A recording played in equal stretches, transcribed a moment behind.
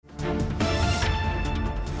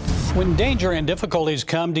When danger and difficulties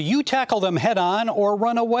come, do you tackle them head on or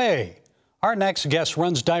run away? Our next guest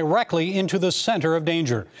runs directly into the center of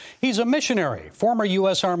danger. He's a missionary, former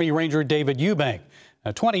U.S. Army Ranger David Eubank.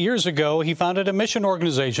 Now, 20 years ago, he founded a mission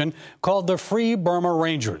organization called the Free Burma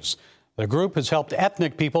Rangers. The group has helped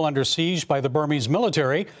ethnic people under siege by the Burmese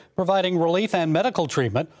military, providing relief and medical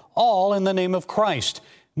treatment, all in the name of Christ.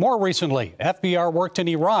 More recently, FBR worked in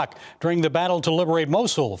Iraq during the battle to liberate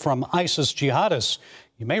Mosul from ISIS jihadists.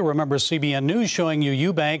 You may remember CBN News showing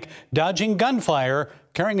you Eubank dodging gunfire,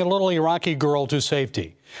 carrying a little Iraqi girl to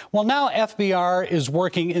safety. Well, now FBR is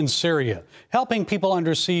working in Syria, helping people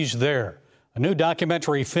under siege there. A new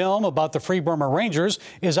documentary film about the Free Burma Rangers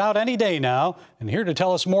is out any day now. And here to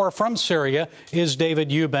tell us more from Syria is David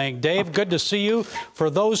Eubank. Dave, good to see you.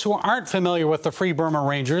 For those who aren't familiar with the Free Burma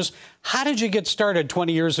Rangers, how did you get started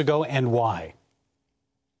 20 years ago and why?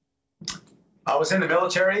 I was in the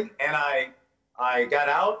military and I got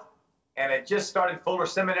out and had just started Fuller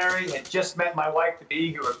Seminary and just met my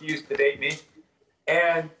wife-to-be who refused to date me.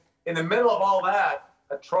 And in the middle of all that,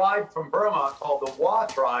 a tribe from Burma called the Wa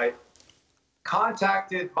tribe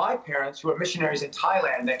contacted my parents, who are missionaries in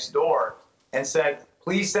Thailand next door, and said,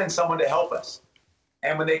 please send someone to help us.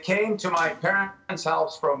 And when they came to my parents'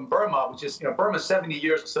 house from Burma, which is, Burma's 70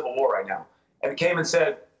 years of civil war right now, and came and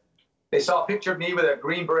said, they saw a picture of me with a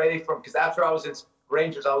green beret because after I was in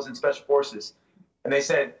Rangers, I was in Special Forces. And they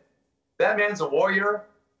said, that man's a warrior.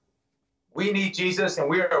 We need Jesus, and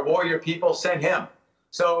we are a warrior people. Send him.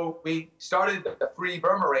 So we started the Free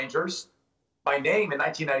Burma Rangers by name in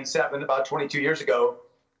 1997, about 22 years ago,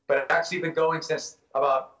 but it's actually been going since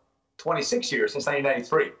about 26 years, since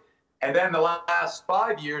 1993. And then the last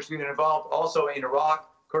 5 years, we've been involved also in Iraq,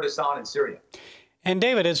 Kurdistan, and Syria. And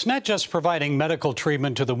David, it's not just providing medical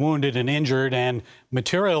treatment to the wounded and injured and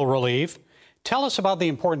material relief. Tell us about the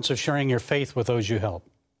importance of sharing your faith with those you help.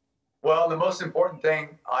 Well, the most important thing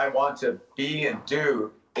I want to be and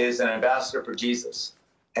do is an ambassador for Jesus.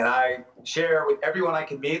 And I share with everyone I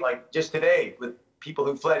can meet, like just today, with people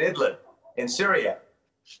who fled Idlib in Syria.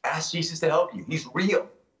 Ask Jesus to help you. He's real.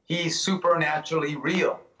 He's supernaturally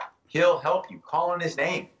real. He'll help you. Call on his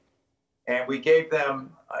name. And we gave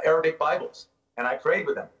them Arabic Bibles, and I prayed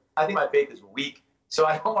with them. I think my faith is weak, so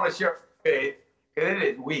I don't want to share faith because it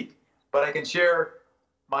is weak. But I can share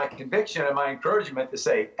my conviction and my encouragement to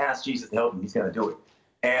say, ask Jesus to help you. He's going to do it.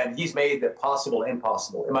 And he's made the possible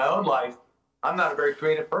impossible. In my own life, I'm not a very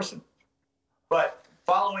creative person. But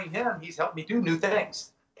following him, he's helped me do new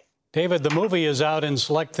things. David, the movie is out in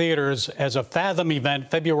select theaters as a Fathom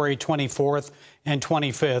event February 24th and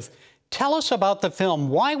 25th. Tell us about the film.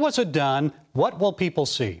 Why was it done? What will people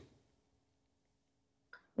see?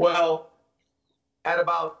 Well, at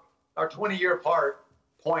about our 20-year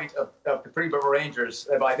point of the Free Burma Rangers,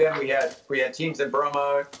 by then we had teams in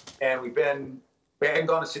Burma, and we hadn't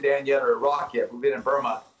gone to Sudan yet or Iraq yet. We've been in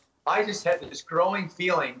Burma. I just had this growing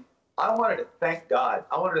feeling. I wanted to thank God.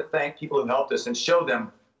 I wanted to thank people who helped us and show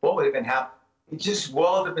them what would have been happening. It just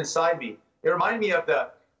welled up inside me. It reminded me of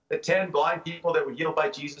the 10 blind people that were healed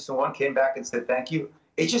by Jesus, and one came back and said, thank you.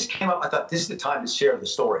 It just came up. I thought, this is the time to share the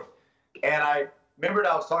story. And I remembered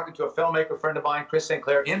I was talking to a filmmaker friend of mine, Chris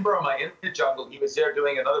Sinclair, in Burma, in the jungle. He was there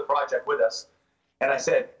doing another project with us. And I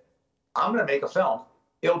said, I'm going to make a film.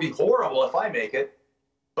 It'll be horrible if I make it,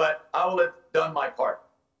 but I will have done my part.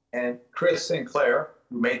 And Chris Sinclair,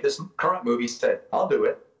 who made this current movie, said, I'll do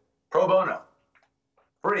it. Pro bono.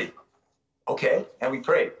 Free. Okay. And we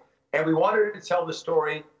prayed. And we wanted to tell the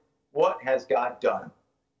story, what has God done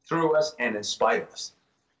through us and in spite of us?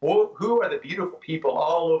 Who are the beautiful people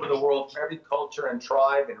all over the world, from every culture and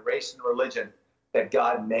tribe and race and religion that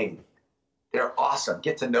God made? They're awesome.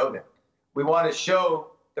 Get to know them. We want to show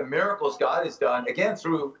the miracles God has done, again,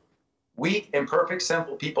 through weak, imperfect,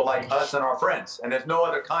 simple people like us and our friends. And there's no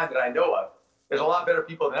other kind that I know of. There's a lot better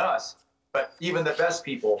people than us, but even the best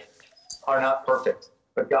people are not perfect.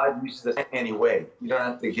 But God uses us anyway. You don't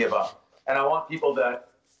have to give up. And I want people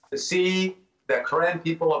to see the Karen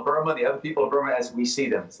people of Burma, the other people of Burma, as we see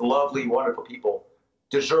them. It's lovely, wonderful people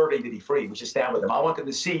deserving to be free. We should stand with them. I want them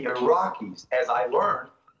to see Iraqis, as I learned,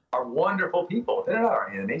 are wonderful people. They're not our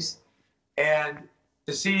enemies. And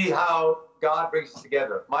to see how God brings us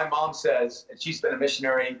together. My mom says, and she's been a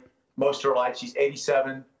missionary most of her life. She's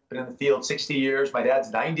 87, been in the field 60 years. My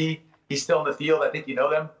dad's 90. He's still in the field. I think you know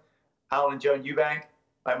them. Alan and Joan Eubank.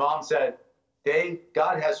 My mom said, Dave,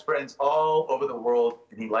 God has friends all over the world,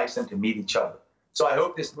 and he likes them to meet each other. So I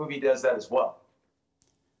hope this movie does that as well.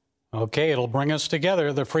 Okay, it'll bring us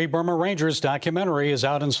together. The Free Burma Rangers documentary is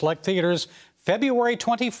out in select theaters February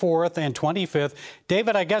 24th and 25th.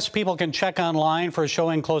 David, I guess people can check online for a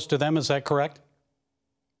showing close to them. Is that correct?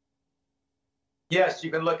 Yes,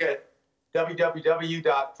 you can look at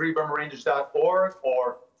www.freeburmarangers.org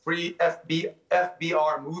or free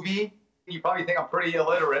FBR movie. You probably think I'm pretty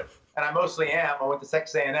illiterate, and I mostly am. I went to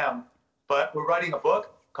Texas A&M. But we're writing a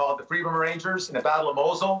book called The Free Burma Rangers in the Battle of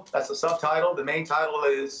Mosul. That's the subtitle. The main title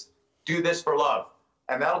is Do This for Love.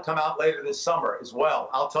 And that'll come out later this summer as well.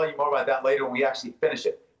 I'll tell you more about that later when we actually finish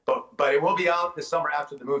it. But it will be out this summer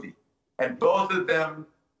after the movie. And both of them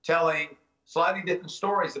telling slightly different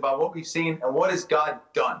stories about what we've seen and what has God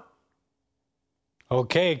done.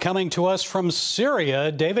 Okay, coming to us from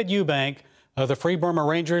Syria, David Eubank of the Free Burma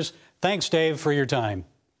Rangers. Thanks, Dave, for your time.